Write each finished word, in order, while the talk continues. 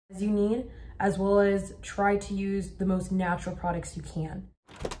as you need, as well as try to use the most natural products you can.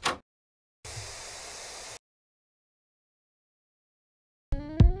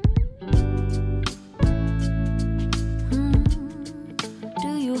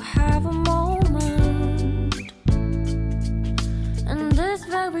 Do you have a moment? And this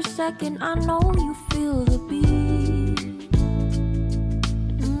very second, I know you feel the beat.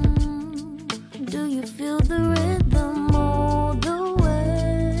 Do you feel the rhythm all the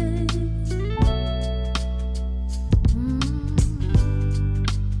way?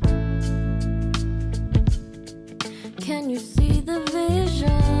 Can you see the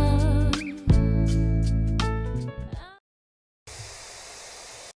vision?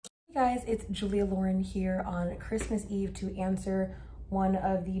 Hey guys, it's Julia Lauren here on Christmas Eve to answer one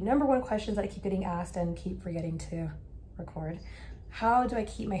of the #1 questions that I keep getting asked and keep forgetting to record. How do I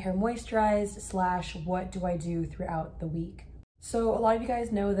keep my hair moisturized / what do I do throughout the week? So a lot of you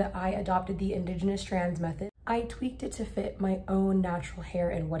guys know that I adopted the Indigenous Strands method. I tweaked it to fit my own natural hair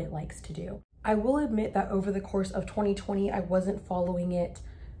and what it likes to do. I will admit that over the course of 2020, I wasn't following it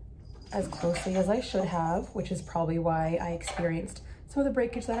as closely as I should have, which is probably why I experienced some of the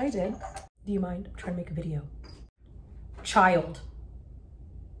breakage that I did. Do you mind? I'm trying to make a video. Child.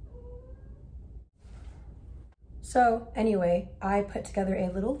 So anyway, I put together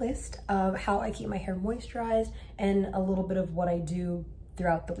a little list of how I keep my hair moisturized and a little bit of what I do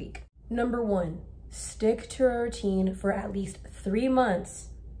throughout the week. #1, stick to a routine for at least 3 months.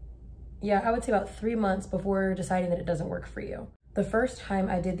 Yeah, I would say about 3 months before deciding that it doesn't work for you. The first time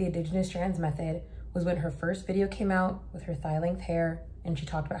I did the Indigenous Strands method was when her first video came out with her thigh-length hair, and she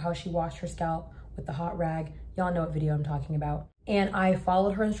talked about how she washed her scalp with the hot rag. Y'all know what video I'm talking about. And I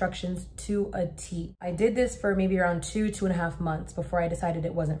followed her instructions to a T. I did this for maybe around 2.5 months before I decided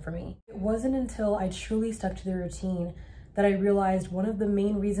it wasn't for me. It wasn't until I truly stuck to the routine that I realized one of the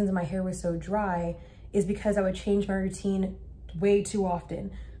main reasons my hair was so dry is because I would change my routine way too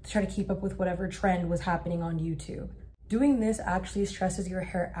often to try to keep up with whatever trend was happening on YouTube. Doing this actually stresses your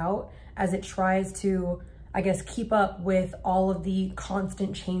hair out as it tries to, I guess, keep up with all of the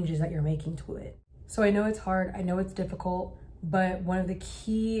constant changes that you're making to it. So I know it's hard, I know it's difficult, but one of the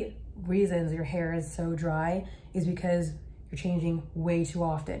key reasons your hair is so dry is because you're changing way too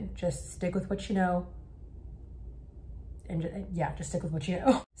often. Just stick with what you know. And just stick with what you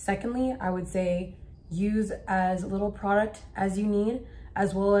know. Secondly, I would say use as little product as you need,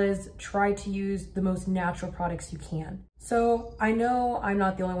 as well as try to use the most natural products you can. So I know I'm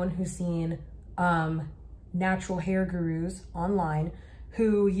not the only one who's seen natural hair gurus online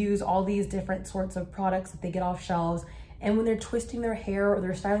who use all these different sorts of products that they get off shelves, and when they're twisting their hair or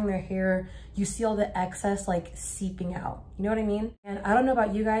they're styling their hair, you see all the excess like seeping out. You know what I mean? And I don't know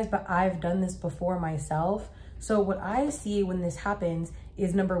about you guys, but I've done this before myself. So what I see when this happens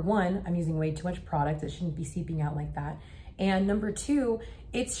is #1, I'm using way too much product that shouldn't be seeping out like that. And #2,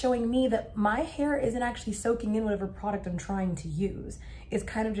 it's showing me that my hair isn't actually soaking in whatever product I'm trying to use. It's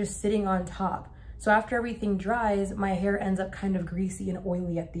kind of just sitting on top. So after everything dries, my hair ends up kind of greasy and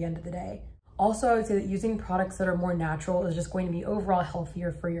oily at the end of the day. Also, I would say that using products that are more natural is just going to be overall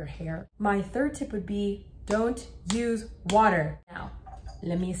healthier for your hair. My third tip would be don't use water. Now,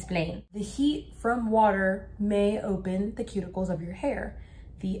 let me explain. The heat from water may open the cuticles of your hair.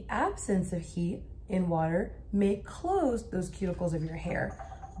 The absence of heat in water may close those cuticles of your hair.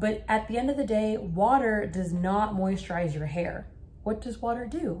 But at the end of the day, water does not moisturize your hair. What does water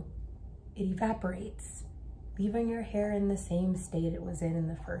do? It evaporates, leaving your hair in the same state it was in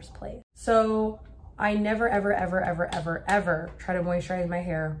the first place. So I never, ever, ever, ever, ever, ever try to moisturize my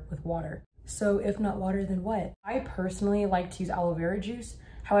hair with water. So if not water, then what? I personally like to use aloe vera juice.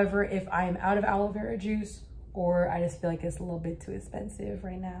 However, if I am out of aloe vera juice, or I just feel like it's a little bit too expensive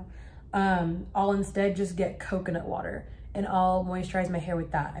right now, I'll instead just get coconut water and I'll moisturize my hair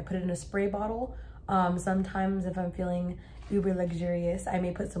with that. I put it in a spray bottle. Sometimes if I'm feeling uber luxurious, I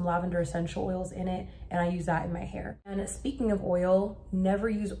may put some lavender essential oils in it and I use that in my hair. And speaking of oil, never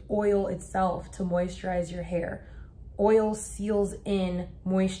use oil itself to moisturize your hair. Oil seals in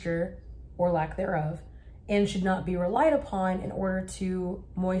moisture or lack thereof and should not be relied upon in order to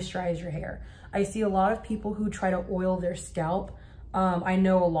moisturize your hair. I see a lot of people who try to oil their scalp. I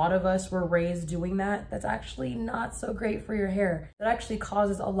know a lot of us were raised doing that. That's actually not so great for your hair. That actually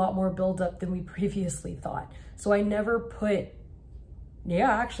causes a lot more buildup than we previously thought. So I never put,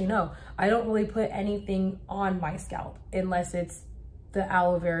 I don't really put anything on my scalp unless it's the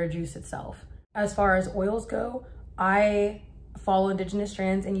aloe vera juice itself. As far as oils go, I follow Indigenous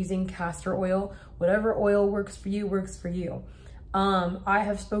Strands and using castor oil. Whatever oil works for you, works for you. I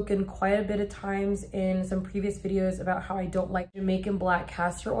have spoken quite a bit of times in some previous videos about how I don't like Jamaican black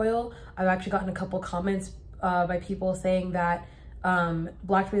castor oil. I've actually gotten a couple comments by people saying that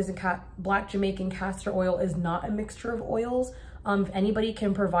black Jamaican castor oil is not a mixture of oils. If anybody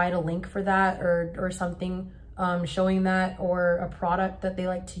can provide a link for that or something showing that, or a product that they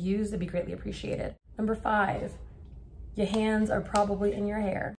like to use, it'd be greatly appreciated. Number 5, your hands are probably in your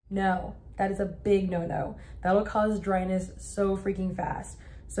hair. No, that is a big no-no. That'll cause dryness so freaking fast.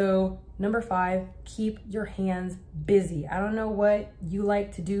 So number 5, keep your hands busy. I don't know what you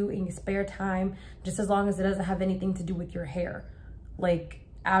like to do in your spare time, just as long as it doesn't have anything to do with your hair. Like,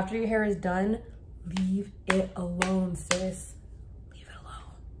 after your hair is done, leave it alone, sis. Leave it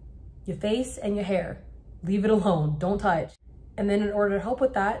alone. Your face and your hair, leave it alone, don't touch. And then in order to help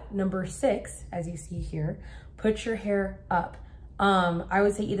with that, number 6, as you see here, put your hair up. I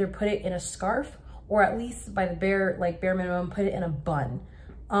would say either put it in a scarf, or at least by the bare minimum, put it in a bun.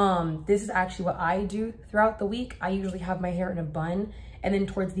 This is actually what I do throughout the week. I usually have my hair in a bun, and then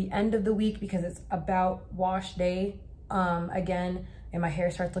towards the end of the week, because it's about wash day, again, and my hair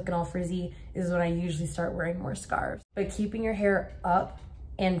starts looking all frizzy, is when I usually start wearing more scarves. But keeping your hair up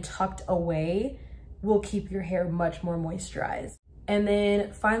and tucked away will keep your hair much more moisturized. And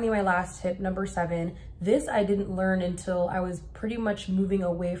then finally, my last tip, number 7, this I didn't learn until I was pretty much moving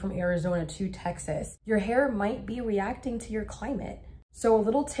away from Arizona to Texas. Your hair might be reacting to your climate. So a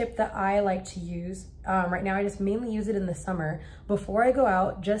little tip that I like to use, right now I just mainly use it in the summer, before I go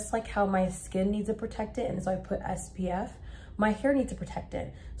out, just like how my skin needs to protect it, and so I put SPF, my hair needs to protect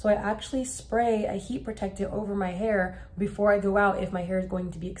it. So I actually spray a heat protectant over my hair before I go out if my hair is going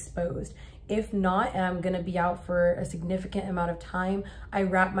to be exposed. If not, and I'm gonna be out for a significant amount of time, I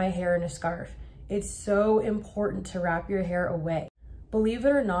wrap my hair in a scarf. It's so important to wrap your hair away. Believe it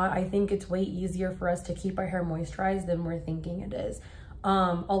or not, I think it's way easier for us to keep our hair moisturized than we're thinking it is. A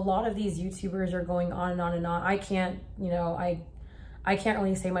lot of these YouTubers are going on and on and on. I can't, I can't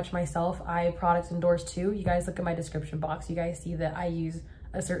really say much myself. I product endorse too. You guys look at my description box. You guys see that I use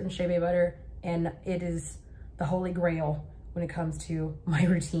a certain shea butter, and it is the holy grail when it comes to my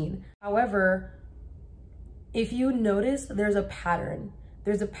routine. However, if you notice, there's a pattern.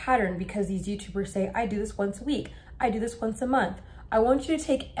 There's a pattern because these YouTubers say, I do this once a week. I do this once a month. I want you to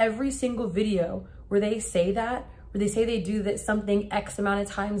take every single video where they say that, where they say they do that something X amount of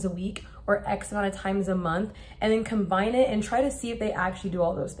times a week or X amount of times a month, and then combine it and try to see if they actually do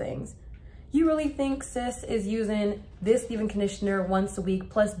all those things. You really think sis is using this leave-in conditioner once a week,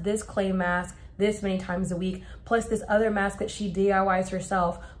 plus this clay mask this many times a week, plus this other mask that she DIYs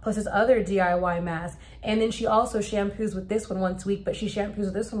herself, plus this other DIY mask, and then she also shampoos with this one once a week, but she shampoos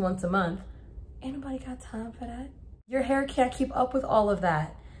with this one once a month? Ain't nobody got time for that. Your hair can't keep up with all of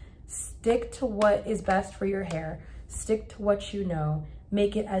that. Stick to what is best for your hair. Stick to what you know.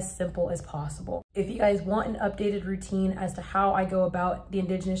 Make it as simple as possible. If you guys want an updated routine as to how I go about the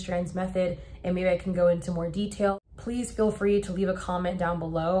Indigenous Strands method, and maybe I can go into more detail, please feel free to leave a comment down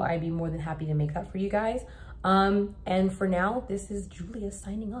below. I'd be more than happy to make that for you guys. And for now, this is Julia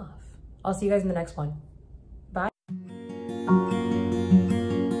signing off. I'll see you guys in the next one.